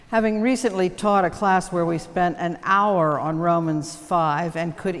Having recently taught a class where we spent an hour on Romans 5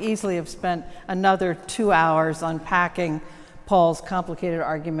 and could easily have spent another 2 hours unpacking Paul's complicated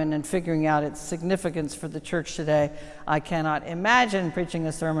argument and figuring out its significance for the church today, I cannot imagine preaching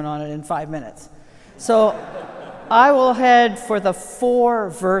a sermon on it in 5 minutes. So I will head for the 4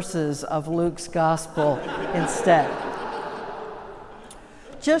 verses of Luke's gospel instead.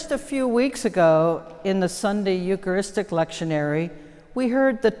 Just a few weeks ago in the Sunday Eucharistic lectionary, we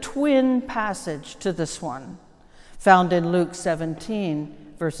heard the twin passage to this one, found in Luke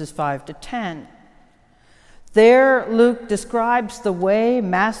 17, verses 5 to 10. There, Luke describes the way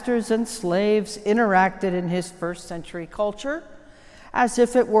masters and slaves interacted in his first century culture, as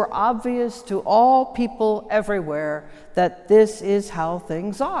if it were obvious to all people everywhere that this is how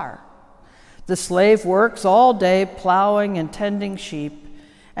things are. The slave works all day plowing and tending sheep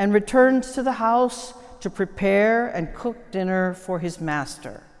and returns to the house to prepare and cook dinner for his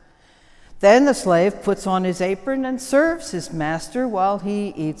master. Then the slave puts on his apron and serves his master while he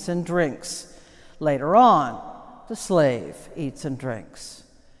eats and drinks. Later on, the slave eats and drinks.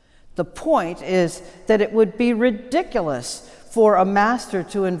 The point is that it would be ridiculous for a master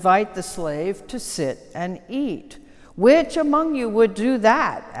to invite the slave to sit and eat. Which among you would do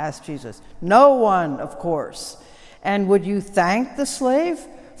that? Asked Jesus. No one, of course. And would you thank the slave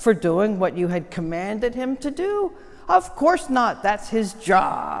for doing what you had commanded him to do? Of course not. That's his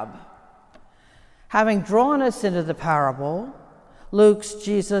job. Having drawn us into the parable, Luke's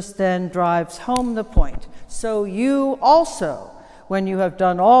Jesus then drives home the point. So you also, when you have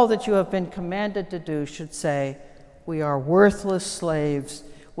done all that you have been commanded to do, should say, we are worthless slaves.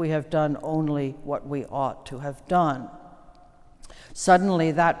 We have done only what we ought to have done.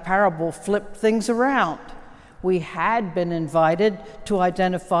 Suddenly, that parable flipped things around. We had been invited to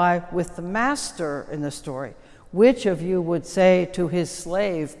identify with the master in the story. Which of you would say to his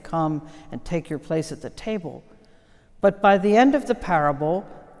slave, come and take your place at the table? But by the end of the parable,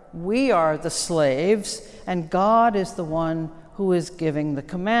 we are the slaves, and God is the one who is giving the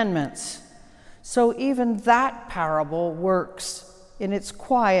commandments. So even that parable works in its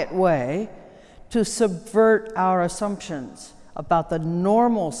quiet way to subvert our assumptions about the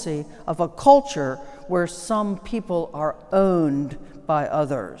normalcy of a culture where some people are owned by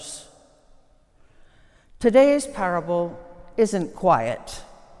others. Today's parable isn't quiet.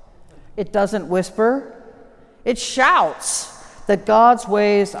 It doesn't whisper. It shouts that God's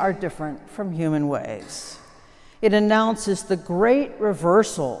ways are different from human ways. It announces the great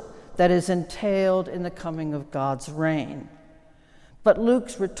reversal that is entailed in the coming of God's reign. But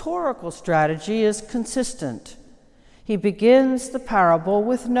Luke's rhetorical strategy is consistent. He begins the parable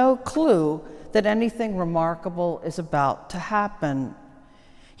with no clue that anything remarkable is about to happen.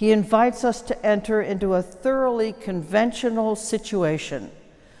 He invites us to enter into a thoroughly conventional situation,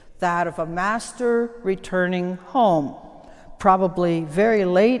 that of a master returning home, probably very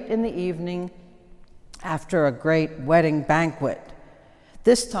late in the evening after a great wedding banquet.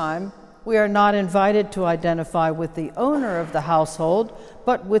 This time, we are not invited to identify with the owner of the household,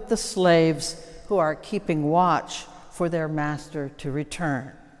 but with the slaves who are keeping watch for their master to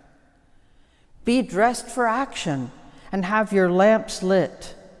return. Be dressed for action and have your lamps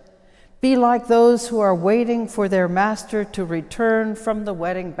lit. Be like those who are waiting for their master to return from the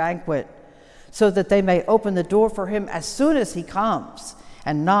wedding banquet, so that they may open the door for him as soon as he comes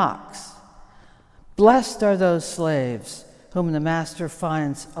and knocks. Blessed are those slaves whom the master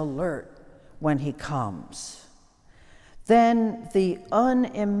finds alert when he comes. Then the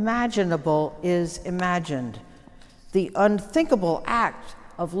unimaginable is imagined. The unthinkable act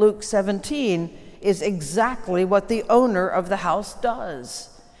of Luke 17 is exactly what the owner of the house does.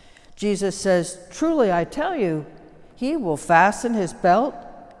 Jesus says, truly I tell you, he will fasten his belt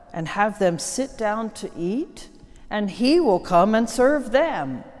and have them sit down to eat, and he will come and serve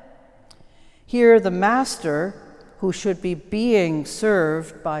them. Here the master, who should be being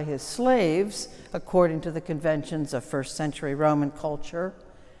served by his slaves, according to the conventions of first century Roman culture,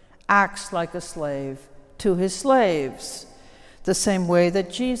 acts like a slave to his slaves, the same way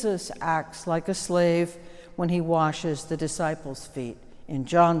that Jesus acts like a slave when he washes the disciples' feet in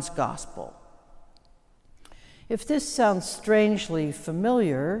John's Gospel. If this sounds strangely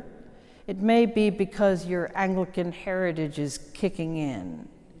familiar, it may be because your Anglican heritage is kicking in.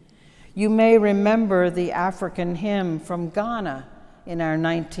 You may remember the African hymn from Ghana in our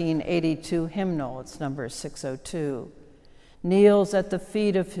 1982 hymnal. It's number 602. Kneels at the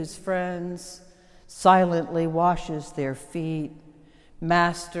feet of his friends, silently washes their feet,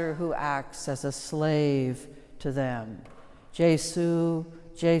 master who acts as a slave to them. Jesu,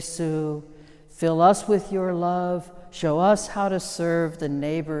 Jesu, fill us with your love show us how to serve the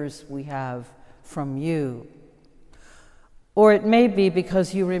neighbors we have from you. Or it may be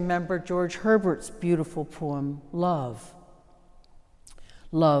because you remember George Herbert's beautiful poem, Love.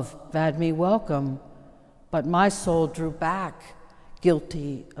 Love bade me welcome, but my soul drew back,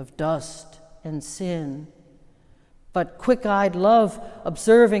 guilty of dust and sin. But quick-eyed love,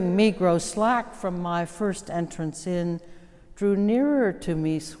 observing me grow slack from my first entrance in, drew nearer to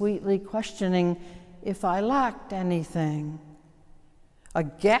me, sweetly questioning if I lacked anything. A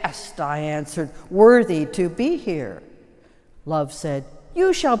guest, I answered, worthy to be here. Love said,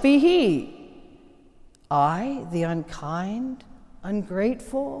 you shall be he. I, the unkind,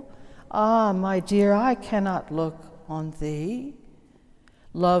 ungrateful? Ah, my dear, I cannot look on thee.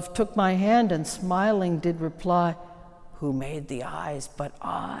 Love took my hand and smiling did reply, who made the eyes but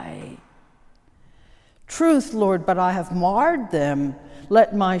I? Truth, Lord, but I have marred them.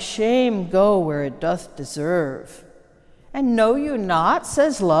 Let my shame go where it doth deserve. And know you not,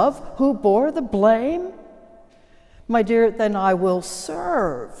 says Love, who bore the blame? My dear, then I will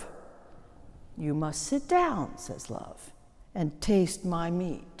serve. You must sit down, says Love, and taste my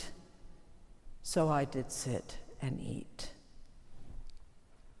meat. So I did sit and eat.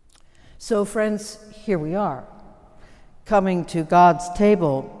 So friends, here we are, coming to God's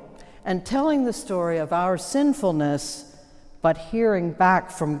table and telling the story of our sinfulness, but hearing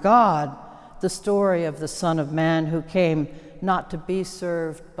back from God the story of the Son of Man who came not to be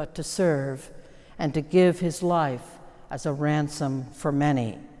served, but to serve, and to give his life as a ransom for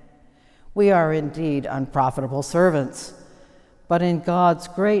many. We are indeed unprofitable servants, but in God's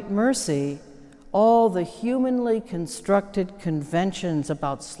great mercy, all the humanly constructed conventions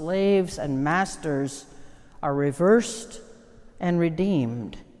about slaves and masters are reversed and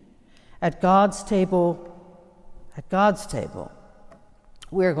redeemed. At God's table,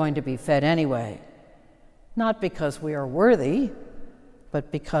 we're going to be fed anyway, not because we are worthy,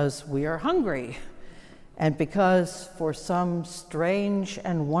 but because we are hungry, and because for some strange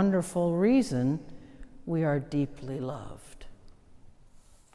and wonderful reason, we are deeply loved.